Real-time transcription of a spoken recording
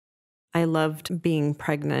I loved being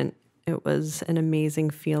pregnant. It was an amazing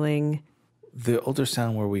feeling. The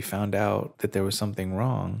ultrasound where we found out that there was something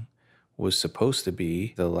wrong was supposed to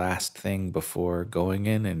be the last thing before going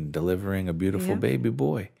in and delivering a beautiful baby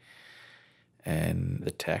boy. And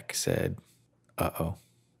the tech said, uh-oh.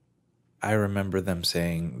 I remember them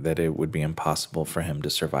saying that it would be impossible for him to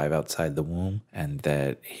survive outside the womb and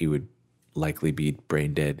that he would likely be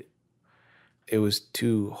brain dead. It was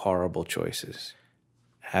two horrible choices.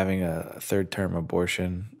 Having a third-term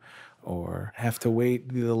abortion or have to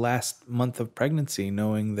wait the last month of pregnancy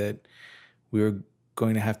knowing that we were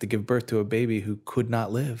going to have to give birth to a baby who could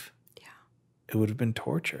not live. Yeah. It would have been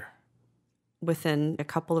torture. Within a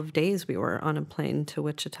couple of days, we were on a plane to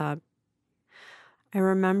Wichita. I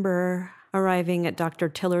remember arriving at Dr.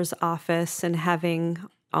 Tiller's office and having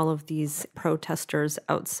all of these protesters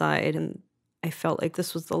outside, and I felt like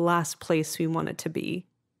this was the last place we wanted to be.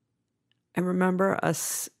 I remember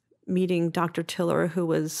us meeting Dr. Tiller, who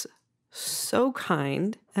was so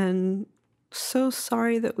kind and so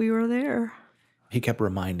sorry that we were there. He kept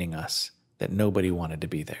reminding us that nobody wanted to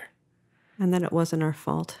be there. And that it wasn't our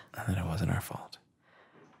fault. And that it wasn't our fault.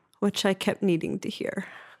 Which I kept needing to hear.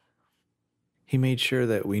 He made sure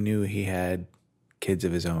that we knew he had kids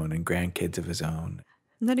of his own and grandkids of his own.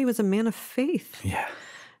 And that he was a man of faith. Yeah.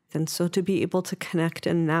 And so to be able to connect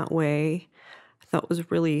in that way, I thought was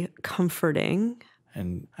really comforting.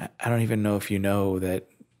 And I don't even know if you know that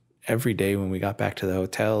every day when we got back to the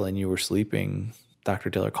hotel and you were sleeping, Dr.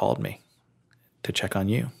 Diller called me to check on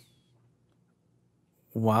you.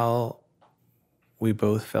 While we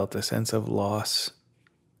both felt a sense of loss,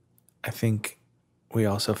 I think we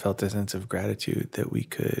also felt a sense of gratitude that we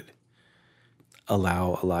could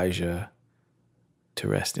allow Elijah to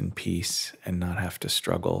rest in peace and not have to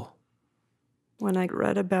struggle. When I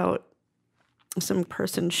read about some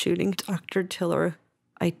person shooting Dr. Tiller,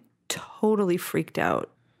 I totally freaked out.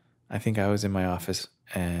 I think I was in my office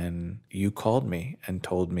and you called me and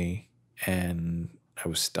told me, and I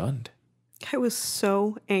was stunned. I was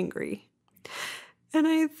so angry. And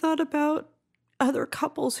I thought about other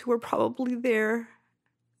couples who were probably there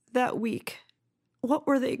that week. What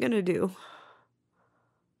were they going to do?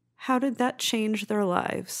 How did that change their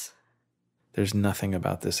lives? There's nothing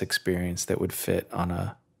about this experience that would fit on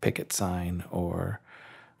a picket sign or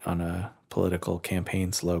on a political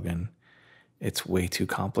campaign slogan. It's way too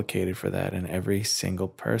complicated for that, and every single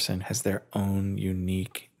person has their own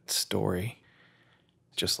unique story,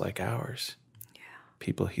 just like ours. Yeah.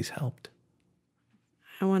 People he's helped.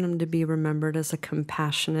 I want him to be remembered as a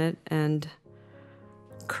compassionate and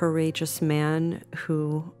courageous man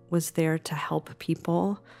who was there to help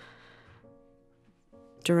people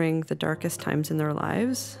during the darkest times in their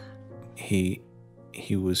lives. He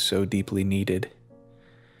was so deeply needed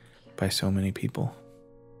by so many people.